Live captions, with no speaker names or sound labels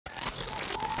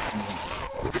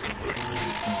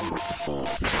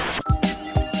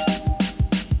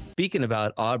Speaking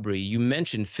about Aubrey, you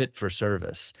mentioned fit for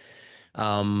service.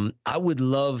 I would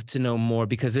love to know more,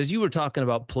 because as you were talking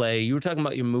about play, you were talking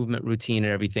about your movement routine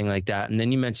and everything like that. And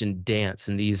then you mentioned dance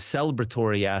and these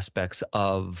celebratory aspects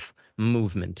of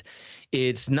movement.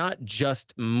 It's not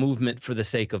just movement for the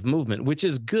sake of movement, which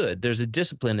is good. There's a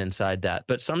discipline inside that.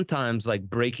 But sometimes, like,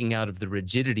 breaking out of the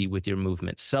rigidity with your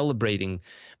movement, celebrating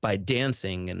by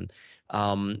dancing, and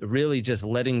really just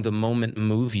letting the moment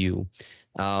move you.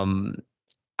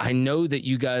 I know that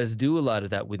you guys do a lot of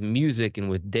that with music and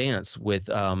with dance, with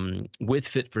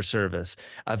Fit for Service.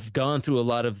 I've gone through a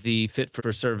lot of the Fit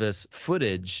for Service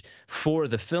footage for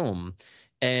the film,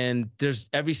 and there's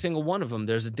every single one of them.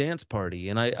 There's a dance party,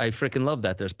 and I freaking love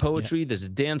that. There's poetry, there's a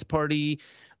dance party.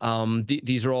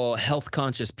 These are all health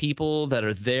conscious people that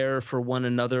are there for one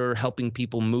another, helping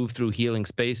people move through healing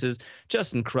spaces.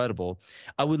 Just incredible.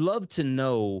 I would love to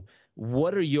know,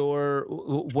 what are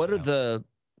the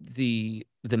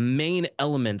main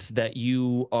elements that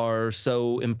you are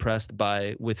so impressed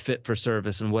by with Fit for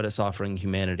Service and what it's offering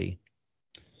humanity?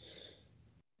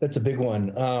 That's a big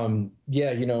one.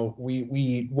 Yeah,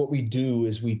 what we do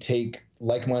is we take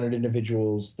like-minded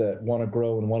individuals that want to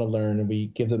grow and want to learn, and we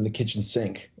give them the kitchen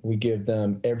sink. We give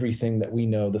them everything that we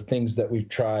know, the things that we've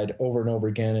tried over and over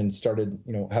again and started,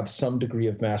 have some degree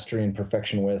of mastery and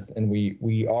perfection with, and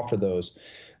we offer those.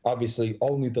 Obviously,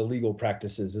 only the legal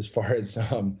practices as far as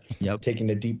taking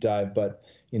a deep dive. But,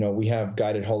 we have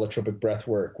guided holotropic breath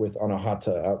work with Onnit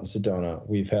out in Sedona.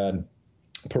 We've had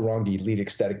Parangi lead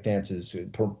ecstatic dances.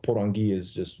 Parangi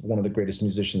is just one of the greatest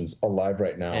musicians alive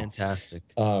right now. Fantastic.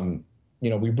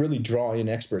 We really draw in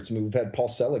experts. I mean, we've had Paul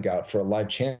Selig out for a live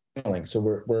channeling.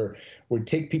 So we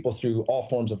take people through all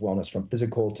forms of wellness, from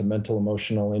physical to mental,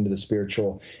 emotional, into the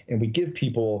spiritual, and we give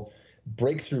people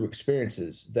breakthrough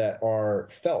experiences that are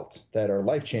felt, that are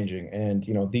life-changing. And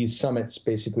these summits,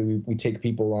 basically we take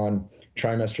people on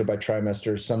trimester by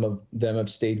trimester. Some of them have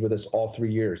stayed with us all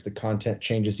 3 years. The content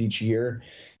changes each year.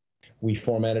 We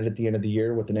format it at the end of the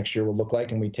year, what the next year will look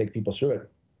like, and we take people through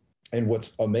it. And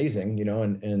what's amazing,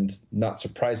 and not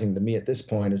surprising to me at this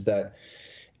point, is that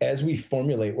as we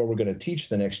formulate what we're going to teach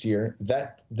the next year,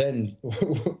 then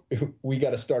we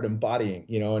got to start embodying,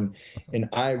 and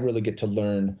I really get to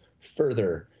learn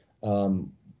further.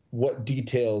 What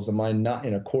details am I not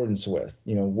in accordance with?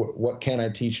 What can I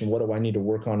teach, and what do I need to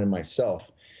work on in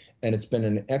myself? And it's been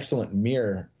an excellent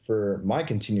mirror for my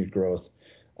continued growth.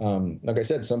 Like I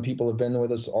said, some people have been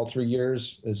with us all 3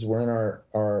 years, as we're in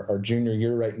our junior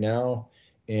year right now.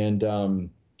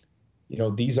 And,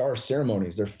 these are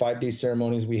ceremonies. They're 5-day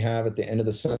ceremonies we have at the end of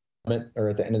the summit, or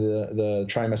at the end of the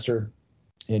trimester.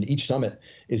 And each summit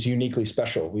is uniquely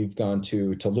special. We've gone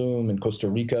to Tulum and Costa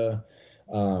Rica.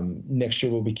 Next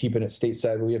year, we'll be keeping it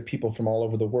stateside. We have people from all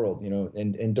over the world,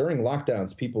 and during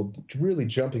lockdowns, people really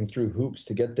jumping through hoops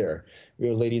to get there. We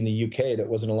had a lady in the UK that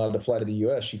wasn't allowed to fly to the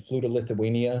US. She flew to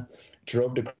Lithuania,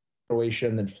 drove to Croatia,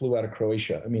 and then flew out of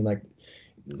Croatia. I mean, like,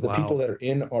 the Wow. People that are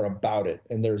in are about it,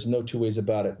 and there's no two ways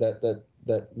about it.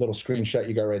 That little screenshot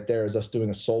you got right there is us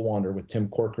doing a soul wander with Tim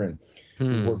Corcoran.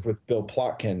 We worked with Bill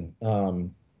Plotkin.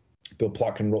 Bill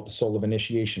Plotkin wrote The Soul of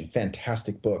Initiation,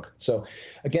 fantastic book. So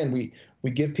again, we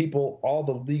give people all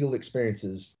the legal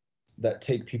experiences that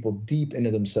take people deep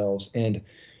into themselves. And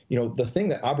the thing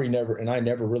that Aubrey I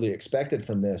never really expected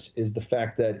from this is the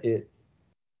fact that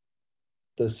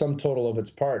the sum total of its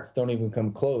parts don't even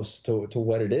come close to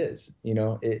what it is.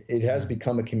 It has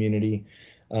become a community.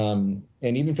 And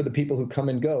even for the people who come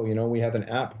and go, we have an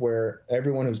app where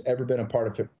everyone who's ever been a part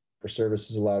of Fit for Service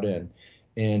is allowed in.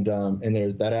 And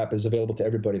that app is available to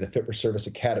everybody, the Fit for Service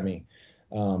Academy.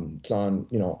 It's on,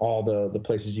 all the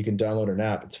places you can download an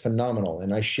app. It's phenomenal.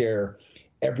 And I share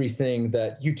everything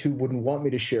that YouTube wouldn't want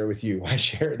me to share with you. I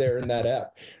share there in that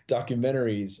app.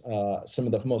 Documentaries, some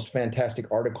of the most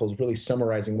fantastic articles really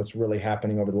summarizing what's really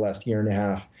happening over the last year and a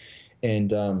half,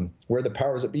 and where the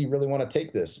powers that be really want to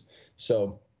take this.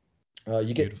 So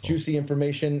you get Beautiful. Juicy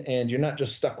information, and you're not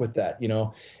just stuck with that.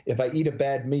 If I eat a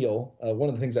bad meal, one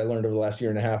of the things I learned over the last year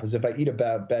and a half is if I eat a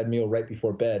bad meal right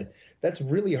before bed, that's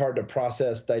really hard to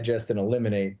process, digest, and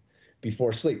eliminate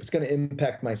before sleep. It's going to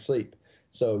impact my sleep.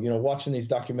 So, watching these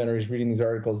documentaries, reading these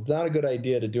articles, not a good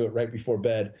idea to do it right before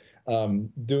bed.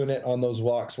 Doing it on those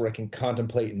walks where I can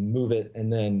contemplate and move it,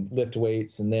 and then lift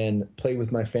weights, and then play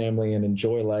with my family and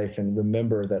enjoy life, and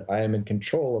remember that I am in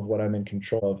control of what I'm in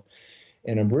control of.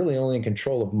 And I'm really only in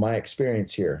control of my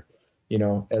experience here.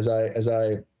 As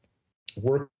I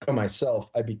work on myself,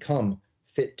 I become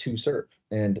fit to serve.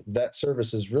 And that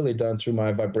service is really done through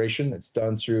my vibration. It's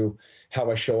done through how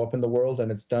I show up in the world,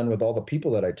 and it's done with all the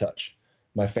people that I touch.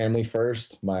 my family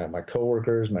first, my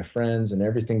coworkers, my friends, and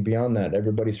everything beyond that,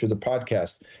 everybody through the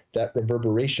podcast. That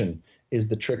reverberation is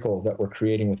the trickle that we're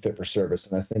creating with Fit for Service.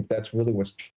 And I think that's really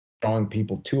what's drawing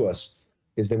people to us,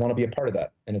 is they want to be a part of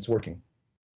that, and it's working.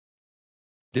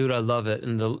 Dude, I love it.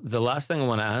 And the last thing I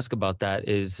want to ask about that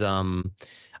is,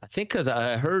 I think because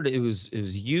I heard it was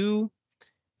you,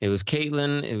 it was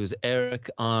Caitlin, it was Eric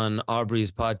on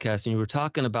Aubrey's podcast, and you were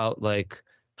talking about like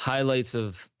highlights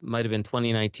of, might have been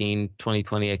 2019,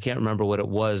 2020. I can't remember what it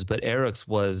was, but Eric's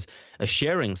was a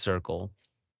sharing circle,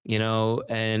 you know,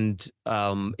 and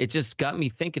it just got me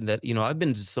thinking that, you know, I've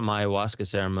been to some ayahuasca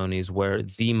ceremonies where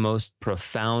the most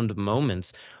profound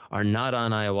moments are not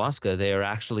on ayahuasca. They are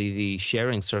actually the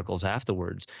sharing circles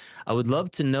afterwards. I would love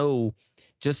to know,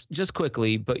 just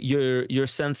quickly, but your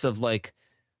sense of like,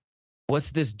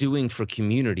 what's this doing for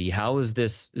community? How is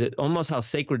this, almost how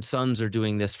Sacred Sons are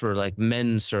doing this for like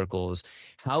men's circles?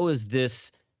 How is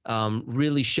this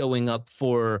really showing up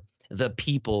for the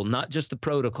people, not just the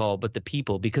protocol, but the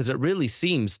people? Because it really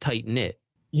seems tight knit.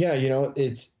 Yeah, you know,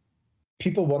 it's,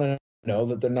 people want to know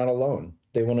that they're not alone.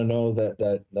 They want to know that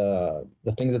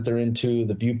the things that they're into,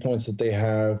 the viewpoints that they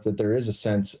have, that there is a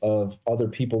sense of other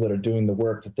people that are doing the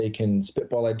work that they can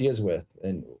spitball ideas with.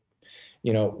 And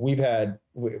you know, we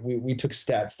took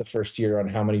stats the first year on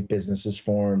how many businesses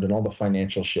formed and all the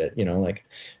financial shit, you know, like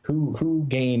who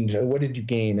gained, what did you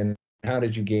gain, and how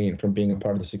did you gain from being a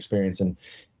part of this experience? And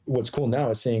what's cool now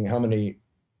is seeing how many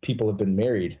people have been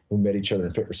married who met each other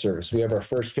in Fit for Service. We have our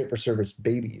first Fit for Service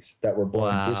babies that were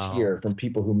born this year from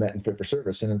people who met in Fit for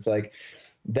Service. And it's like,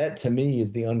 that to me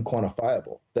is the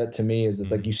unquantifiable. That to me is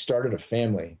like you started a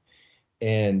family,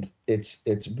 and it's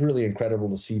really incredible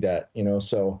to see that, you know.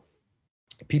 So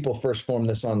people first form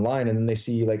this online, and then they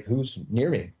see like who's near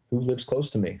me, who lives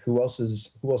close to me, who else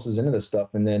is into this stuff,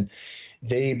 and then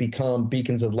they become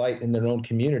beacons of light in their own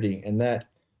community, and that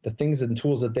the things and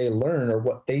tools that they learn are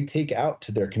what they take out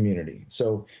to their community.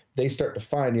 So they start to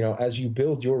find, you know, as you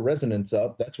build your resonance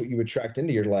up, that's what you attract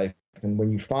into your life. And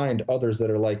when you find others that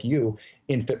are like you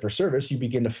in Fit for Service, you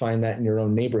begin to find that in your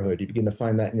own neighborhood. You begin to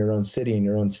find that in your own city, in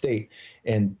your own state.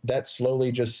 And that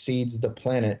slowly just seeds the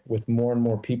planet with more and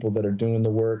more people that are doing the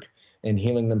work and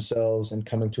healing themselves and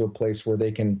coming to a place where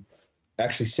they can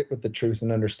actually sit with the truth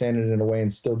and understand it in a way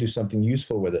and still do something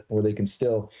useful with it, where they can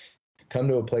still come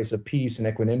to a place of peace and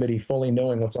equanimity, fully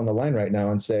knowing what's on the line right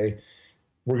now, and say,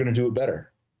 we're going to do it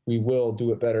better. We will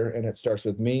do it better. And it starts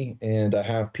with me. And I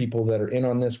have people that are in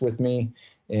on this with me.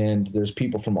 And there's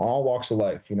people from all walks of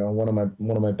life. You know, one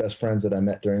of my best friends that I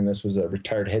met during this was a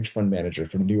retired hedge fund manager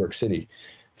from New York City.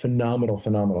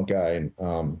 Phenomenal guy.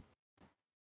 And,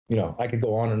 you know, I could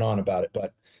go on and on about it,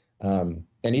 but, and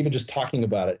even just talking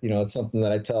about it, you know, it's something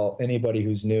that I tell anybody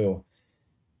who's new.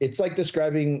 It's like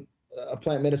describing a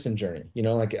plant medicine journey, you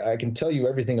know, like I can tell you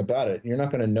everything about it. You're not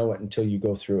going to know it until you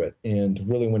go through it. And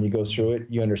really, when you go through it,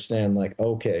 you understand like,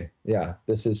 okay, yeah,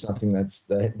 this is something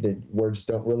that words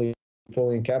don't really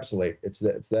fully encapsulate. It's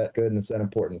that good and it's that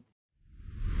important.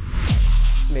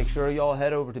 Make sure you all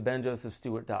head over to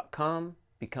benjosephstewart.com,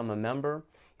 become a member.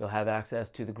 You'll have access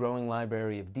to the growing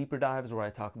library of deeper dives where I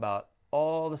talk about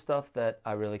all the stuff that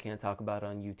I really can't talk about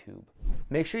on YouTube.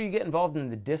 Make sure you get involved in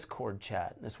the Discord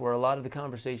chat. That's where a lot of the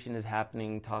conversation is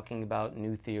happening, talking about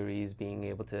new theories, being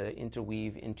able to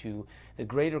interweave into the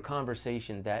greater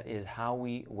conversation that is how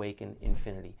we awaken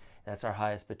infinity. That's our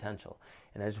highest potential.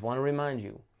 And I just want to remind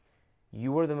you,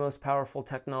 you are the most powerful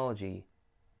technology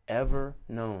ever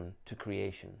known to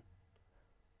creation.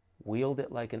 Wield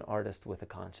it like an artist with a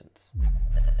conscience.